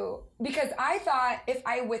true. Because I thought if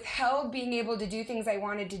I withheld being able to do things I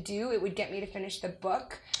wanted to do, it would get me to finish the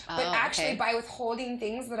book. But actually, by withholding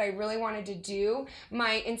things that I really wanted to do,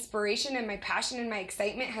 my inspiration and my passion and my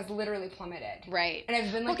excitement has literally plummeted. Right. And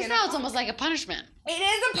I've been like... because now it's almost like a punishment. It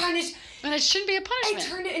is a punishment. And it shouldn't be a punishment.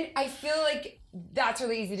 I turned it, and I feel like that's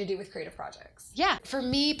really easy to do with creative projects. Yeah. For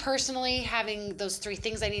me personally, having those 3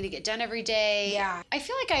 things I need to get done every day. Yeah. I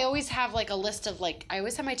feel like I always have like a list of like, I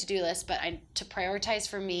always have my to-do list, but to prioritize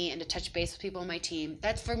for me and to touch base with people on my team,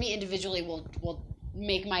 that's for me individually will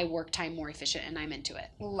make my work time more efficient, and I'm into it.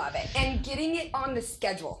 Love it. And getting it on the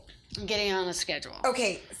schedule. I'm getting it on a schedule.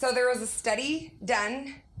 Okay. So there was a study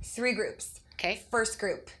done, 3 groups. Okay. First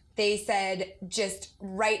group, they said just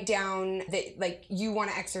write down that like you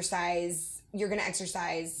want to exercise you're going to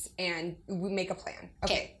exercise and we make a plan.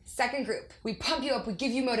 Okay. Second group, we pump you up, we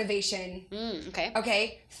give you motivation. Okay.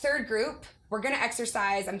 Okay. Third group, we're going to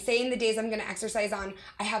exercise. I'm saying the days I'm going to exercise on.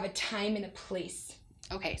 I have a time and a place.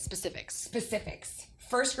 Okay. Specifics.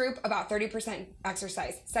 First group, about 30%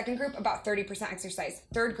 exercise. Second group, about 30% exercise.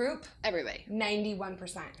 Third group, everybody.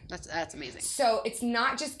 91%. That's amazing. So it's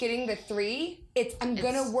not just getting the 3. I'm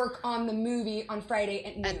going to work on the movie on Friday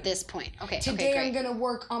at noon. At this point. Okay. Today I'm going to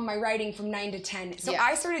work on my writing from 9 to 10. So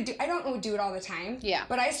I started, I don't do it all the time. Yeah.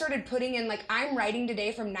 But I started putting in, like, I'm writing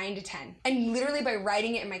today from 9 to 10. And literally by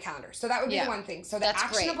writing it in my calendar. So that would be the one thing. So the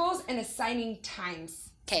actionables and assigning times.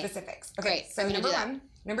 Specifics. Okay. Great. So number 1.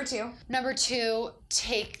 Number 2. Number 2,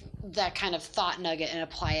 take that kind of thought nugget and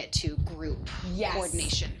apply it to group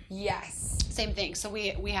coordination. Yes. Same thing. So we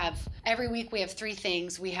have, every week we have 3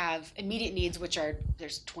 things. We have immediate needs, which are,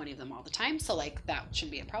 there's 20 of them all the time. So like that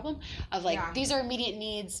shouldn't be a problem. Of like, these are immediate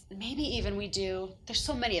needs. Maybe even we do, there's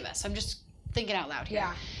so many of us. So I'm just thinking out loud here.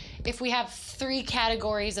 Yeah. If we have 3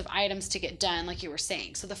 categories of items to get done, like you were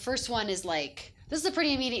saying. So the first one is like, this is a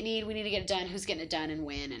pretty immediate need. We need to get it done. Who's getting it done and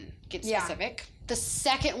when, and get specific. The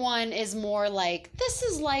second one is more like, this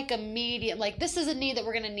is like a medium, like this is a need that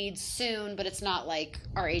we're going to need soon, but it's not like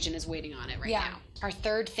our agent is waiting on it right now. Our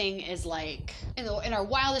third thing is like, in our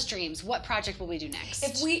wildest dreams, what project will we do next? I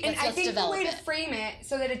think the way to frame it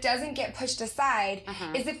so that it doesn't get pushed aside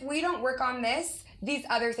is if we don't work on this, these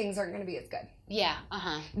other things aren't going to be as good. Yeah,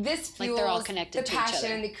 This fuels like they're all connected the to each other.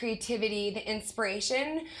 passion, the creativity, the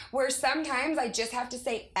inspiration, where sometimes I just have to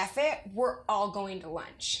say, F it, we're all going to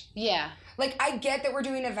lunch. Yeah. Like, I get that we're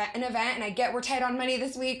doing an event, and I get we're tight on money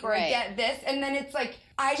this week, or I get this, and then it's like,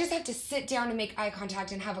 I just have to sit down and make eye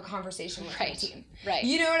contact and have a conversation with my team. Right.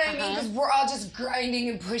 You know what I mean? Because we're all just grinding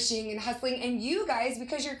and pushing and hustling. And you guys,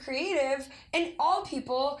 because you're creative, and all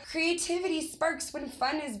people, creativity sparks when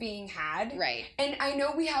fun is being had. Right. And I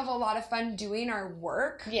know we have a lot of fun doing our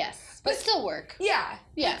work. Yes. But still work. Yeah.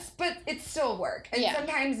 Yeah. But it's still work. And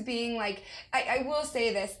sometimes being like, I will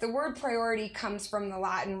say this, the word priority comes from the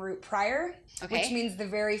Latin root prior, which means the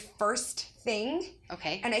very first thing.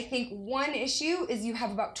 Okay. And I think one issue is you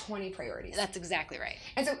have about 20 priorities. That's exactly right.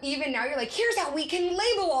 And so even now you're like, here's how we can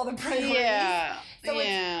label all the priorities. Yeah. So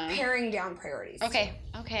it's paring down priorities. Okay,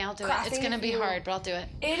 I'll do it. It's going to be hard, but I'll do it.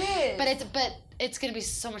 It is. But it's going to be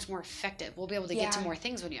so much more effective. We'll be able to get to more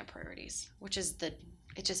things when you have priorities, which is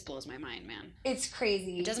it just blows my mind, man. It's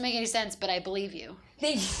crazy. It doesn't make any sense, but I believe you.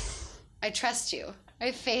 Thank you. I trust you. I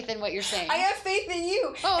have faith in what you're saying. I have faith in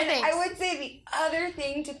you. Oh, and thanks. I would say the other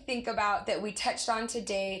thing to think about that we touched on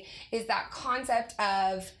today is that concept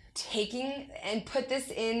of taking, and put this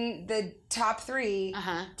in the top 3,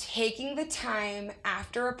 taking the time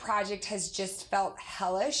after a project has just felt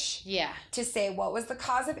hellish to say, what was the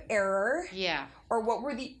cause of error? Yeah. Or what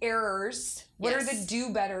were the errors? What are the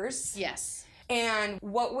do-betters? Yes. And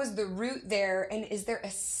what was the root there? And is there a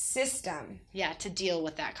system? Yeah, to deal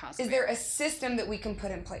with that cause. Is there a system that we can put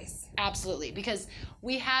in place? Absolutely. Because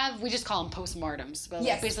we just call them postmortems. But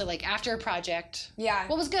basically like after a project. Yeah.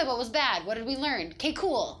 What was good? What was bad? What did we learn? Okay,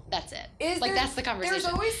 cool. That's it. That's the conversation. There's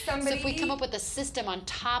always somebody. So if we come up with a system on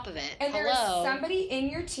top of it. And there's somebody in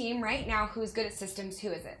your team right now who's good at systems.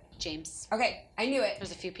 Who is it? James. Okay, I knew it.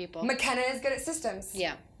 There's a few people. McKenna is good at systems.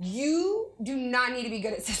 Yeah. You do not need to be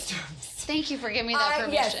good at systems. Thank you for giving me that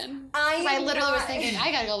permission. Yes, I literally was thinking,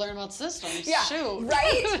 I gotta go learn about systems. Yeah. Shoot.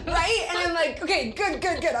 Right? Right? And I'm like, okay, good.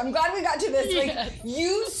 I'm glad we got to this. Like,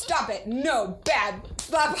 you stop it. No, bad.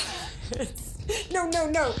 Stop. No.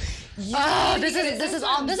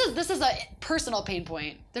 This is a personal pain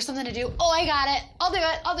point. There's something to do. Oh, I got it. I'll do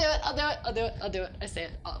it. I say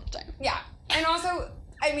it all the time. Yeah. And also,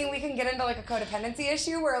 I mean, we can get into like a codependency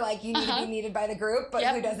issue where like you need to be needed by the group, but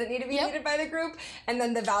who doesn't need to be needed by the group? And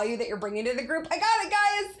then the value that you're bringing to the group. I got it,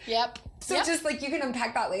 guys. Yep. So just like you can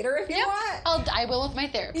unpack that later if you want. I will with my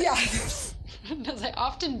therapist. Yeah. As I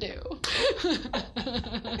often do.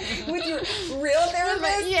 With your real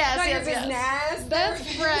therapist? Yes, not your business.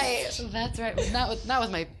 That's right. Not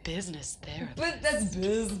with my business therapist. But that's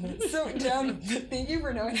business. So dumb. Thank you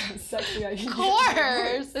for knowing how sexy I can Of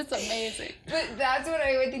course. It's amazing. But that's what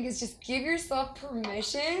I would think is just give yourself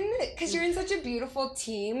permission, because you're in such a beautiful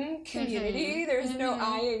team community. There's no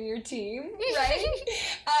I in your team, right?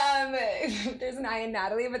 There's an I in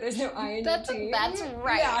Natalie, but there's no I in your team. That's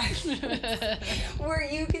right. Yeah. Where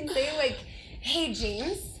you can say like, hey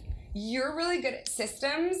James, you're really good at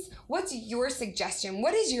systems. What's your suggestion?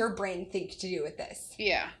 What does your brain think to do with this?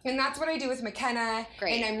 Yeah. And that's what I do with McKenna.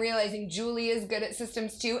 Great. And I'm realizing Julie is good at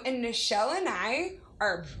systems too. And Nichelle and I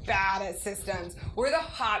are bad at systems. We're the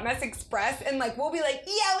hot mess express, and like we'll be like,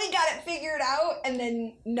 yeah, we got it figured out, and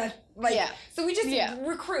then so we just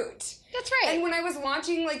recruit. That's right. And when I was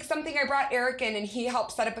launching like something, I brought Eric in, and he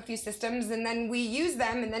helped set up a few systems, and then we used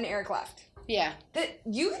them, and then Eric left. Yeah. That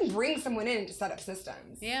you can bring someone in to set up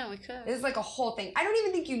systems. Yeah, we could. It's like a whole thing. I don't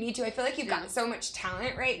even think you need to. I feel like you've got so much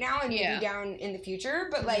talent right now and maybe down in the future.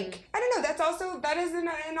 But like, I don't know. That is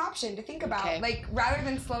an option to think about. Okay. Like, rather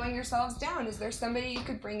than slowing yourselves down, is there somebody you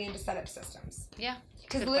could bring in to set up systems? Yeah.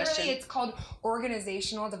 Because literally it's called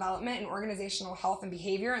organizational development and organizational health and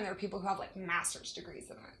behavior. And there are people who have like master's degrees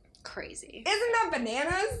in it. Crazy. Isn't that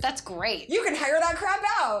bananas? That's great. You can hire that crap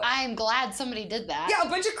out. I'm glad somebody did that. Yeah, a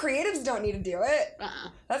bunch of creatives don't need to do it. Uh-uh.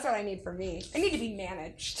 That's what I need for me. I need to be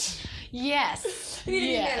managed. Yes. I need to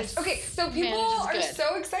be managed. Okay, so people are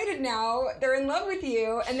so excited now. They're in love with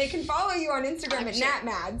you, and they can follow you on Instagram at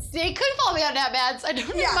NatMads. They could follow me on NatMads. I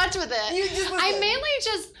don't do much with it. You just I mainly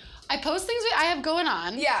I post things I have going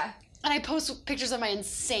on. Yeah. And I post pictures of my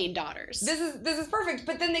insane daughters. This is perfect.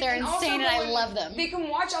 But then they're can also insane and I love them. They can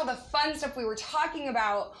watch all the fun stuff we were talking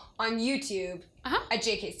about on YouTube at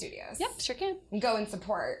JK Studios. Yep, sure can. And go and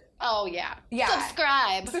support. Oh yeah. Yeah.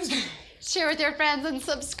 Subscribe. Share with your friends and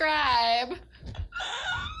subscribe.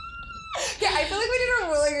 Yeah, I feel like we did a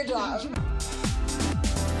really good job.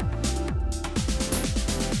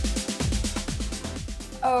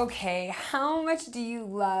 Okay, how much do you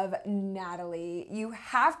love Natalie? You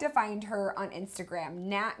have to find her on Instagram,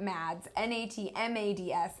 NatMads,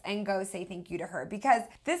 NatMads, and go say thank you to her, because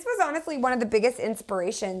this was honestly one of the biggest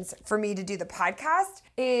inspirations for me to do the podcast.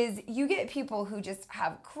 Is you get people who just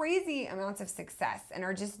have crazy amounts of success and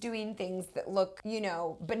are just doing things that look,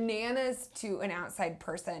 bananas to an outside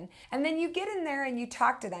person. And then you get in there and you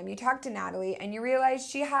talk to them, you talk to Natalie, and you realize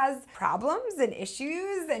she has problems and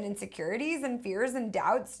issues and insecurities and fears and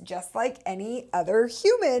doubts just like any other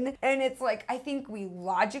human. And it's like, I think we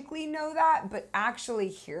logically know that, but actually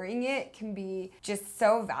hearing it can be just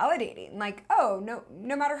so validating. Like, oh,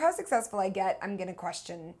 no matter how successful I get, I'm gonna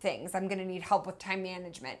question things. I'm gonna need help with time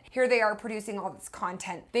management. Here they are producing all this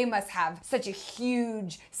content. They must have such a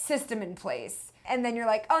huge system in place. And then you're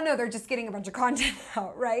like, oh no, they're just getting a bunch of content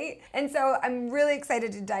out, right? And so I'm really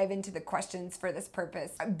excited to dive into the questions for this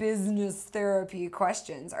purpose. Business therapy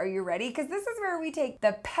questions. Are you ready? Because this is where we take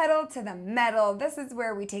the pedal to the metal. This is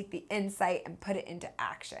where we take the insight and put it into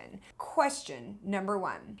action. Question number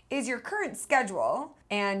 1. Is your current schedule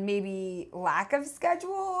and maybe lack of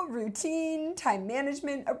schedule, routine, time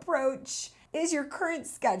management approach, is your current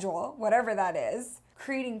schedule, whatever that is,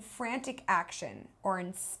 creating frantic action or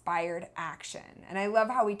inspired action? And I love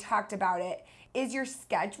how we talked about it. Is your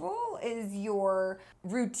schedule, is your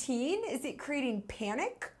routine, is it creating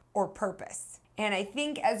panic or purpose? And I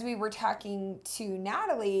think as we were talking to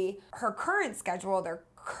Natalie, her current schedule, their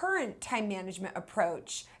current time management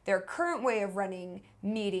approach, their current way of running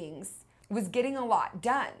meetings was getting a lot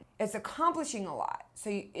done. It's accomplishing a lot.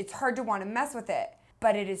 So it's hard to want to mess with it,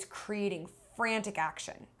 but it is creating frantic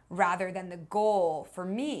action rather than the goal for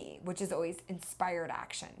me, which is always inspired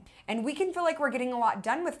action. And we can feel like we're getting a lot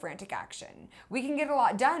done with frantic action. We can get a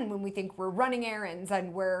lot done when we think we're running errands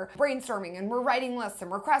and we're brainstorming and we're writing lists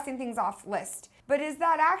and we're crossing things off list. But is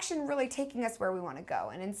that action really taking us where we want to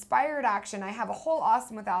go? And inspired action, I have a whole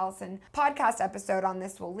Awesome with Allison podcast episode on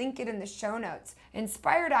this. We'll link it in the show notes.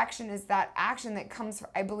 Inspired action is that action that comes,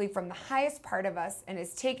 I believe, from the highest part of us and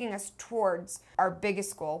is taking us towards our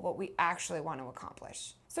biggest goal, what we actually want to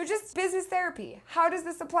accomplish. So just business therapy. How does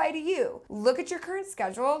this apply to you? Look at your current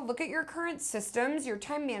schedule, look at your current systems, your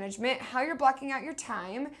time management, how you're blocking out your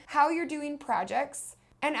time, how you're doing projects,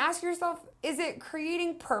 and ask yourself, is it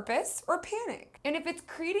creating purpose or panic? And if it's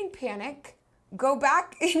creating panic, go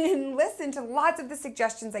back and listen to lots of the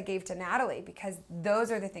suggestions I gave to Natalie, because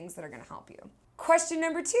those are the things that are gonna help you. Question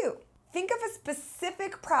number 2, think of a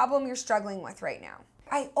specific problem you're struggling with right now.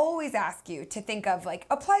 I always ask you to think of, like,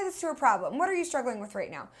 apply this to a problem. What are you struggling with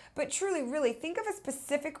right now? But truly, really, think of a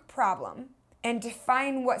specific problem and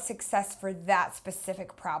define what success for that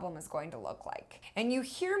specific problem is going to look like. And you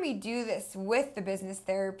hear me do this with the business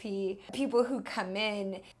therapy. People who come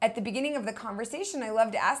in, at the beginning of the conversation, I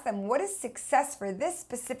love to ask them, what is success for this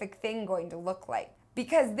specific thing going to look like?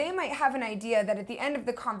 Because they might have an idea that at the end of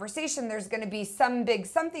the conversation, there's gonna be some big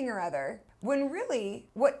something or other, when really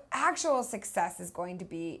what actual success is going to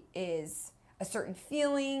be is a certain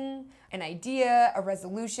feeling, an idea, a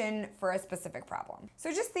resolution for a specific problem.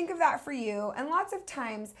 So just think of that for you. And lots of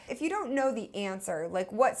times, if you don't know the answer,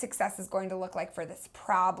 like what success is going to look like for this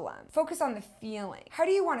problem, focus on the feeling. How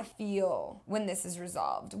do you want to feel when this is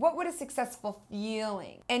resolved? What would a successful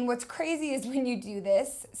feeling? And what's crazy is when you do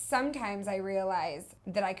this, sometimes I realize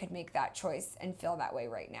that I could make that choice and feel that way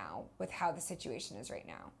right now with how the situation is right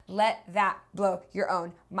now. Let that blow your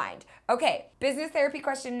own mind. Okay, business therapy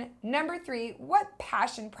question number 3. What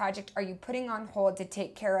passion project are you putting on hold to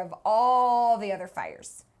take care of all the other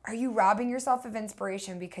fires? Are you robbing yourself of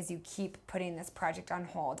inspiration because you keep putting this project on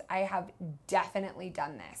hold? I have definitely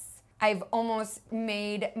done this. I've almost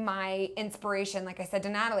made my inspiration, like I said to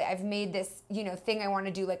Natalie, I've made this, thing I want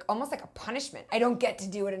to do like almost like a punishment. I don't get to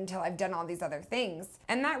do it until I've done all these other things.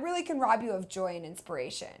 And that really can rob you of joy and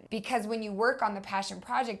inspiration. Because when you work on the passion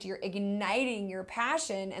project, you're igniting your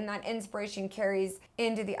passion, and that inspiration carries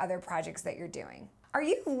into the other projects that you're doing. Are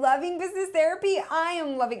you loving business therapy? I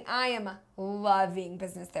am loving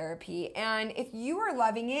business therapy. And if you are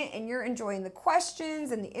loving it and you're enjoying the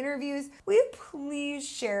questions and the interviews, will you please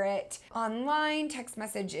share it online, text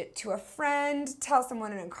message it to a friend, tell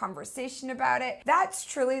someone in a conversation about it. That's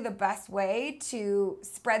truly the best way to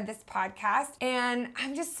spread this podcast. And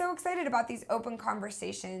I'm just so excited about these open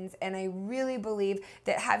conversations. And I really believe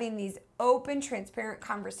that having these open, transparent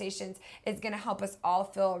conversations is going to help us all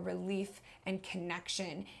feel relief and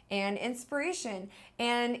connection and inspiration.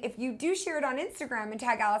 And if you do share it on Instagram and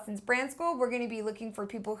tag Allison's Brand School, we're going to be looking for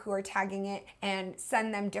people who are tagging it and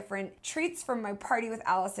send them different treats from my Party with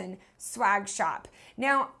Allison swag shop.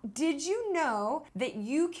 Now, did you know that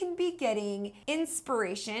you can be getting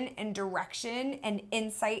inspiration and direction and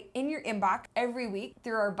insight in your inbox every week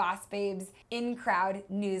through our Boss Babes In Crowd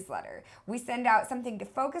newsletter? We send out something to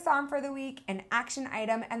focus on for the week, an action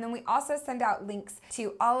item, and then we also send out links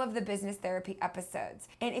to all of the business therapy episodes.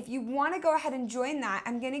 And if you want to go ahead and join that,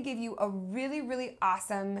 I'm going to give you a really, really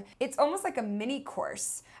awesome, it's almost like a mini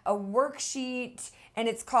course, a worksheet, and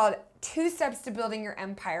it's called 2 Steps to Building Your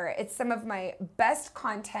Empire. It's some of my best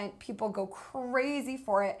content. People go crazy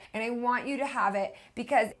for it, and I want you to have it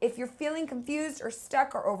because if you're feeling confused or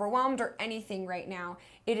stuck or overwhelmed or anything right now,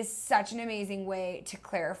 it is such an amazing way to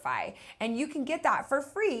clarify. And you can get that for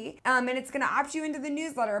free, and it's going to opt you into the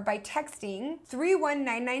newsletter by texting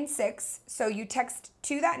 31996. So you text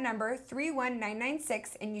to that number,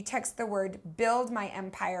 31996, and you text the word Build My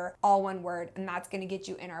Empire, all one word, and that's going to get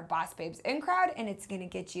you in our Boss Babes In Crowd, and it's going to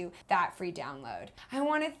get you that free download. I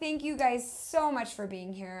want to thank you guys so much for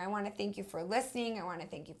being here. I want to thank you for listening. I want to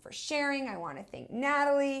thank you for sharing. I want to thank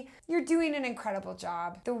Natalie. You're doing an incredible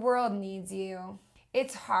job. The world needs you.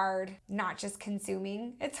 It's hard not just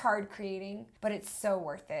consuming, it's hard creating, but it's so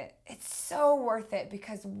worth it. It's so worth it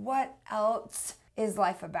because what else is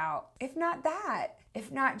life about? If not that, if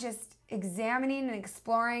not just examining and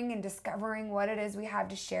exploring and discovering what it is we have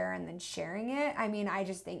to share and then sharing it. I mean, I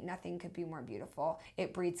just think nothing could be more beautiful.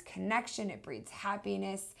 It breeds connection, it breeds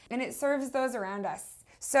happiness, and it serves those around us.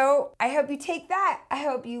 So I hope you take that. I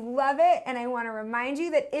hope you love it. And I want to remind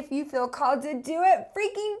you that if you feel called to do it,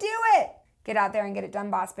 freaking do it. Get out there and get it done,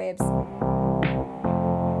 Boss Babes.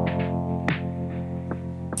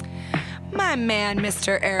 My man,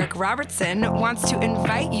 Mr. Eric Robertson, wants to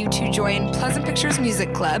invite you to join Pleasant Pictures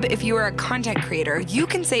Music Club. If you are a content creator, you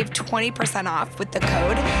can save 20% off with the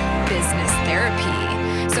code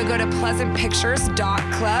BUSINESSTHERAPY. So go to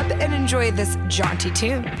pleasantpictures.club and enjoy this jaunty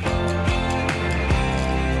tune.